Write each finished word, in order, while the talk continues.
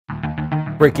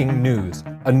Breaking news.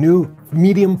 A new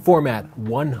medium format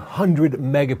 100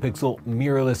 megapixel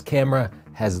mirrorless camera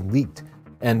has leaked.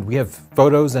 And we have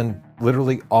photos and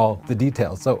literally all the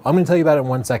details. So I'm going to tell you about it in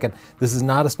 1 second. This is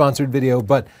not a sponsored video,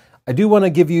 but I do want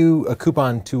to give you a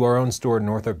coupon to our own store,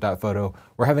 northrop.photo.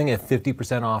 We're having a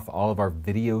 50% off all of our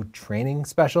video training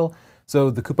special. So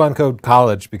the coupon code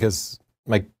COLLEGE, because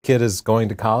my kid is going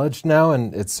to college now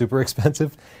and it's super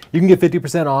expensive. You can get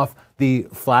 50% off the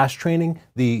flash training,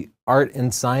 the art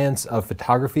and science of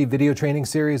photography video training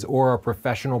series, or our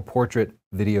professional portrait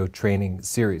video training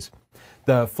series.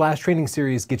 The flash training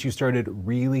series gets you started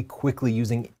really quickly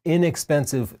using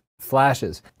inexpensive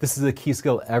flashes. This is a key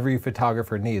skill every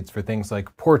photographer needs for things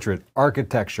like portrait,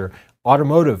 architecture,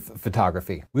 automotive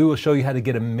photography. We will show you how to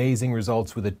get amazing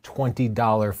results with a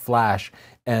 $20 flash,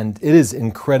 and it is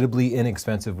incredibly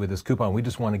inexpensive with this coupon. We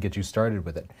just want to get you started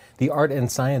with it. The art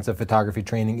and science of photography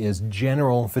training is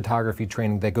general photography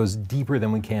training that goes deeper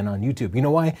than we can on YouTube. You know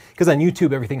why? Because on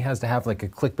YouTube, everything has to have like a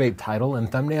clickbait title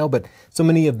and thumbnail, but so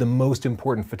many of the most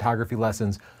important photography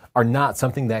lessons are not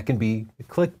something that can be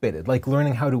clickbaited, like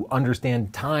learning how to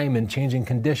understand time and changing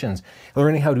conditions,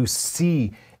 learning how to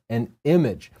see an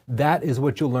image. That is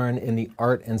what you'll learn in the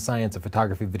Art and Science of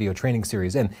Photography video training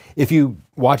series. And if you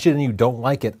watch it and you don't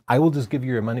like it, I will just give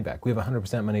you your money back. We have a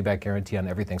 100% money back guarantee on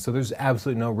everything. So there's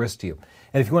absolutely no risk to you.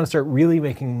 And if you want to start really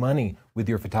making money with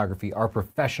your photography, our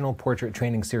professional portrait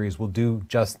training series will do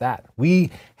just that. We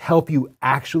help you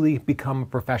actually become a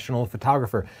professional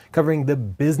photographer, covering the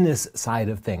business side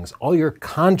of things, all your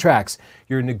contracts,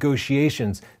 your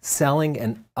negotiations, selling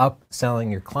and upselling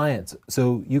your clients.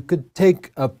 So you could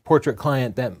take a portrait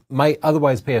client that might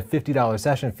otherwise pay a $50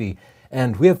 session fee,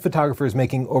 and we have photographers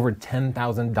making over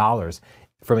 $10,000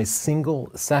 from a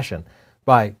single session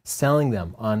by selling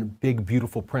them on big,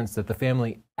 beautiful prints that the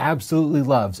family absolutely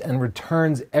loves and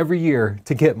returns every year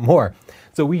to get more.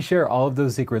 So we share all of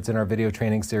those secrets in our video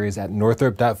training series at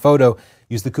northrop.photo.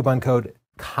 Use the coupon code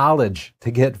COLLEGE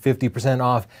to get 50%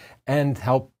 off and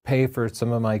help pay for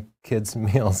some of my kids'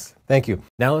 meals. Thank you.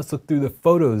 Now let's look through the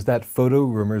photos that Photo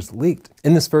Rumors leaked.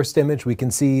 In this first image, we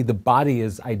can see the body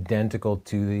is identical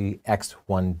to the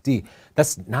X1D.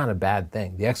 That's not a bad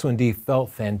thing. The X1D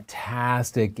felt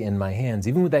fantastic in my hands.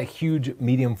 Even with that huge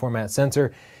medium format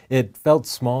sensor, it felt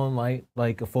small and light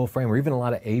like a full frame, or even a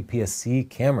lot of APS-C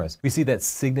cameras. We see that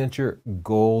signature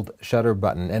gold shutter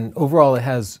button, and overall it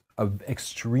has an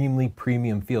extremely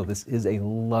premium feel. This is a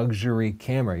luxury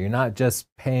camera. You're not just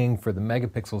paying for the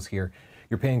megapixels here,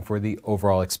 you're paying for the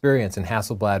overall experience, and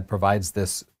Hasselblad provides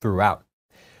this throughout.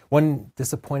 One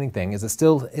disappointing thing is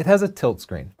it has a tilt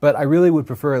screen, but I really would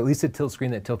prefer at least a tilt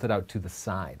screen that tilted out to the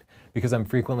side, because I'm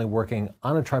frequently working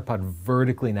on a tripod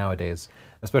vertically nowadays,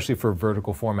 especially for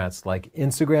vertical formats like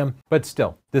Instagram. But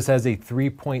still, this has a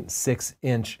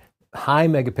 3.6-inch high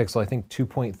megapixel, I think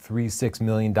 2.36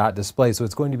 million dot display. So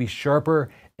it's going to be sharper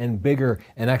and bigger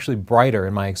and actually brighter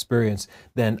in my experience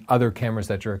than other cameras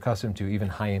that you're accustomed to, even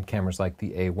high-end cameras like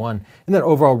the A1. And that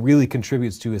overall really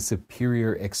contributes to a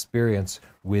superior experience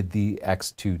with the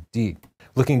X2D.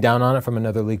 Looking down on it from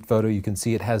another leaked photo, you can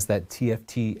see it has that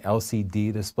TFT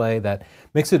LCD display that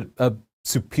makes it a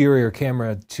superior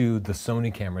camera to the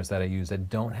Sony cameras that I use that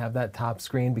don't have that top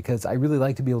screen, because I really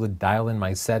like to be able to dial in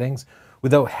my settings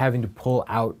without having to pull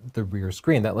out the rear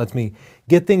screen. That lets me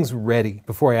get things ready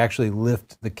before I actually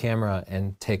lift the camera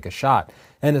and take a shot.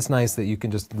 And it's nice that you can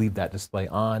just leave that display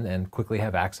on and quickly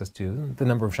have access to the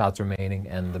number of shots remaining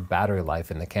and the battery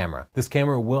life in the camera. This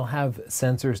camera will have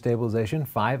sensor stabilization,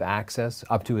 5-axis,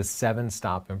 up to a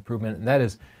 7-stop improvement, and that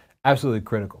is absolutely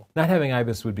critical. Not having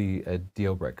IBIS would be a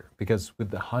deal breaker, because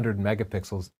with the 100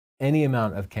 megapixels, any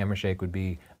amount of camera shake would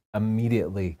be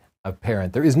immediately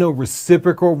apparent. There is no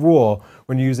reciprocal rule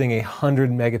when you're using a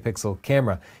 100 megapixel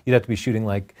camera. You'd have to be shooting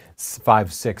like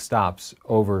 5-6 stops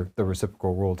over the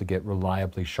reciprocal rule to get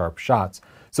reliably sharp shots.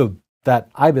 So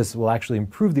that IBIS will actually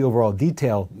improve the overall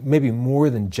detail, maybe more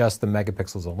than just the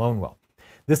megapixels alone will.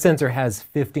 This sensor has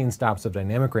 15 stops of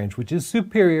dynamic range, which is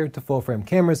superior to full-frame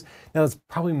cameras. Now, that's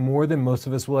probably more than most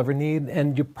of us will ever need,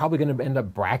 and you're probably going to end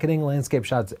up bracketing landscape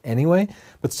shots anyway,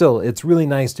 but still, it's really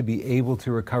nice to be able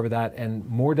to recover that, and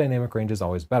more dynamic range is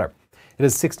always better. It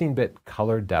has 16-bit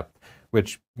color depth,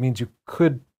 which means you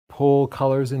could pull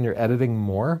colors in your editing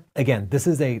more. Again, this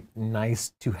is a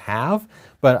nice to have,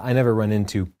 but I never run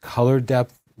into color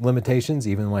depth limitations,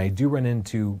 even when I do run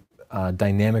into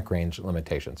dynamic range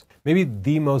limitations. Maybe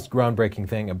the most groundbreaking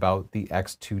thing about the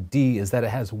X2D is that it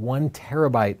has 1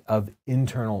 terabyte of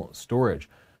internal storage.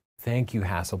 Thank you,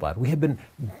 Hasselblad. We have been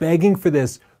begging for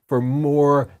this for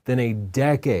more than a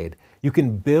decade. You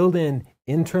can build in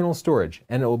internal storage,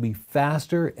 and it will be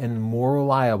faster and more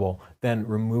reliable than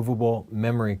removable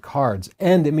memory cards.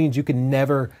 And it means you can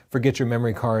never forget your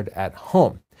memory card at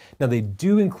home. Now, they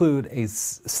do include a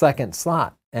second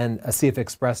slot and a CF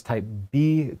Express Type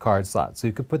B card slot. So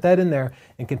you could put that in there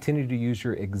and continue to use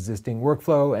your existing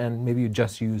workflow, and maybe you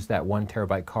just use that 1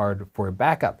 terabyte card for a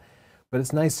backup. But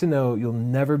it's nice to know you'll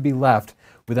never be left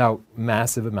without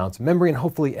massive amounts of memory, and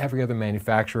hopefully every other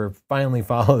manufacturer finally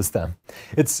follows them.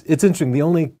 It's interesting, the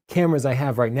only cameras I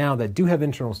have right now that do have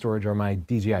internal storage are my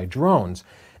DJI drones,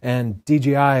 and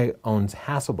DJI owns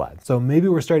Hasselblad. So maybe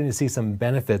we're starting to see some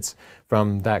benefits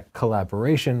from that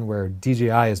collaboration where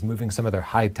DJI is moving some of their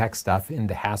high-tech stuff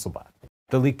into Hasselblad.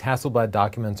 The leaked Hasselblad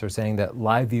documents are saying that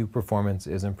live view performance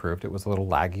is improved. It was a little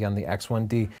laggy on the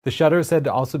X1D. The shutter is said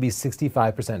to also be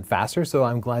 65% faster, so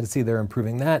I'm glad to see they're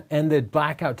improving that. And the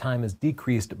blackout time is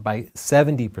decreased by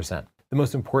 70%. The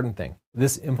most important thing,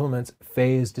 this implements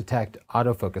phase detect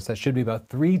autofocus. That should be about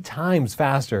 3 times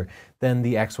faster than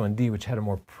the X1D, which had a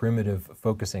more primitive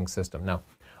focusing system. Now,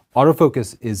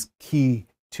 autofocus is key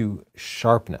to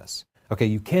sharpness. Okay,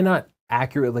 you cannot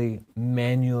accurately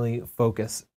manually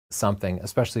focus something,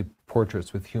 especially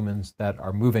portraits with humans that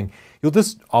are moving. You'll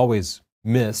just always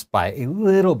miss by a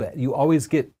little bit. You always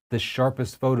get the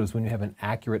sharpest photos when you have an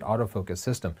accurate autofocus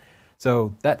system.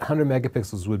 So that 100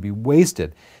 megapixels would be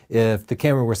wasted if the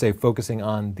camera were, say, focusing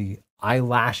on the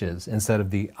eyelashes instead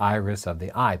of the iris of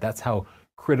the eye. That's how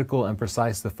critical and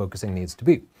precise the focusing needs to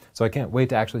be. So I can't wait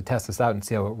to actually test this out and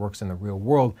see how it works in the real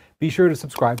world. Be sure to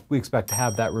subscribe. We expect to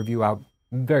have that review out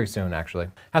very soon, actually.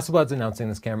 Hasselblad's announcing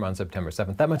this camera on September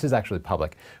 7th. That much is actually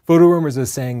public. Photo Rumors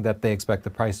is saying that they expect the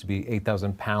price to be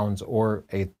 £8,000 or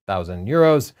 8,000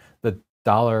 euros. The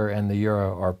dollar and the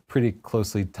euro are pretty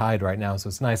closely tied right now, so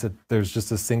it's nice that there's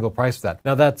just a single price for that.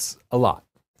 Now, that's a lot.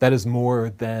 That is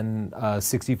more than a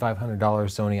 $6,500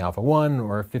 Sony Alpha 1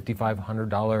 or a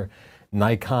 $5,500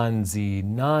 Nikon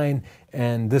Z9,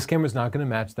 and this camera is not going to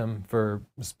match them for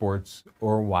sports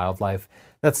or wildlife.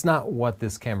 That's not what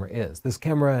this camera is. This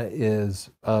camera is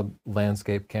a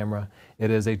landscape camera.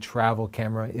 It is a travel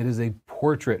camera. It is a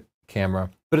portrait camera,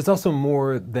 but it's also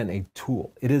more than a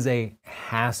tool. It is a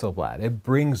Hasselblad. It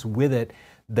brings with it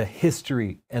the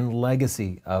history and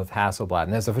legacy of Hasselblad.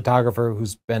 And as a photographer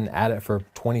who's been at it for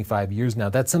 25 years now,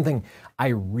 that's something I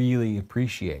really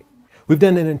appreciate. We've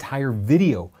done an entire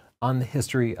video on the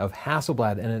history of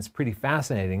Hasselblad, and it's pretty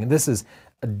fascinating. And this is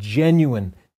a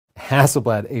genuine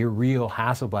Hasselblad, a real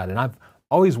Hasselblad. And I've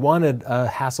always wanted a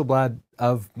Hasselblad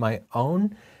of my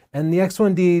own, and the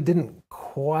X1D didn't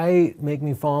quite make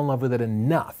me fall in love with it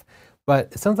enough. But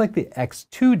it sounds like the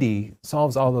X2D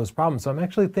solves all those problems. So I'm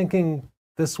actually thinking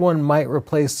this one might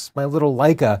replace my little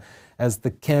Leica as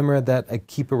the camera that I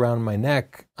keep around my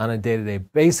neck on a day-to-day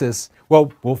basis.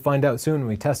 Well, we'll find out soon when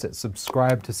we test it.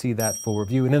 Subscribe to see that full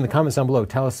review. And in the comments down below,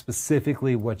 tell us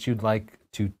specifically what you'd like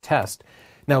to test.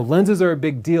 Now, lenses are a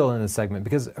big deal in this segment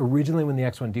because originally when the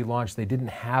X1D launched, they didn't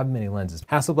have many lenses.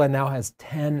 Hasselblad now has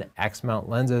 10 X-mount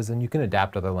lenses, and you can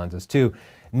adapt other lenses too.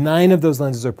 9 of those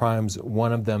lenses are primes,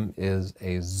 1 of them is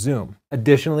a zoom.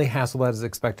 Additionally, Hasselblad is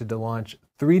expected to launch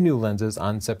 3 new lenses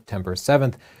on September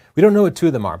 7th. We don't know what 2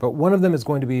 of them are, but one of them is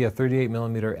going to be a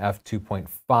 38mm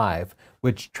f2.5,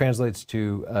 which translates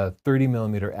to a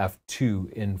 30mm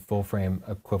f2 in full frame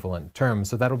equivalent terms.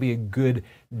 So that'll be a good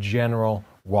general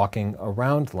walking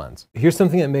around lens. Here's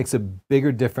something that makes a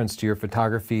bigger difference to your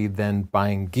photography than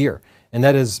buying gear, and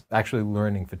that is actually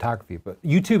learning photography. But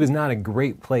YouTube is not a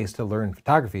great place to learn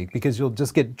photography because you'll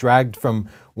just get dragged from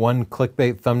one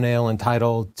clickbait thumbnail and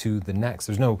title to the next.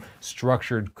 There's no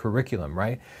structured curriculum,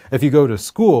 right? If you go to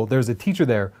school, there's a teacher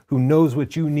there who knows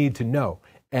what you need to know,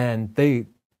 and they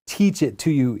teach it to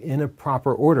you in a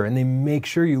proper order, and they make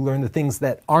sure you learn the things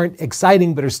that aren't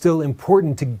exciting but are still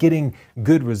important to getting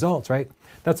good results, right?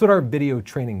 That's what our video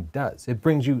training does. It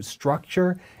brings you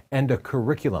structure and a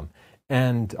curriculum.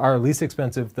 And our least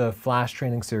expensive, the Flash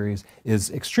Training Series,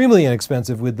 is extremely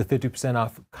inexpensive with the 50%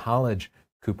 off college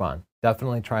coupon.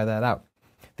 Definitely try that out.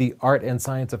 The Art and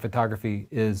Science of Photography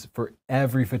is for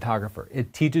every photographer.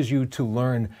 It teaches you to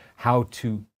learn how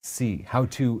to see, how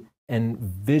to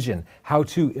envision, how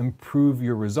to improve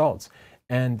your results.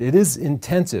 And it is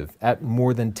intensive at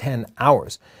more than 10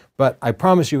 hours, but I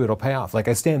promise you it'll pay off. Like,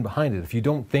 I stand behind it. If you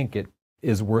don't think it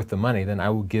is worth the money, then I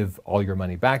will give all your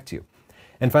money back to you.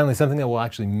 And finally, something that will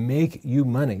actually make you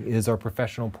money is our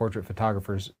Professional Portrait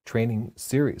Photographers Training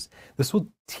Series. This will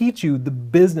teach you the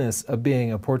business of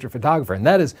being a portrait photographer, and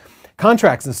that is,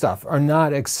 contracts and stuff are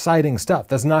not exciting stuff.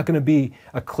 That's not going to be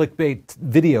a clickbait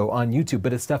video on YouTube,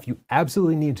 but it's stuff you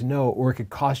absolutely need to know, or it could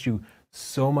cost you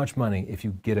so much money if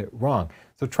you get it wrong.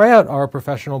 So try out our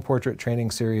professional portrait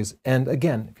training series. And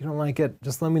again, if you don't like it,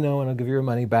 just let me know and I'll give you your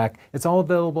money back. It's all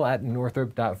available at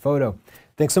northrop.photo.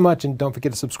 Thanks so much, and don't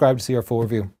forget to subscribe to see our full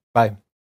review. Bye.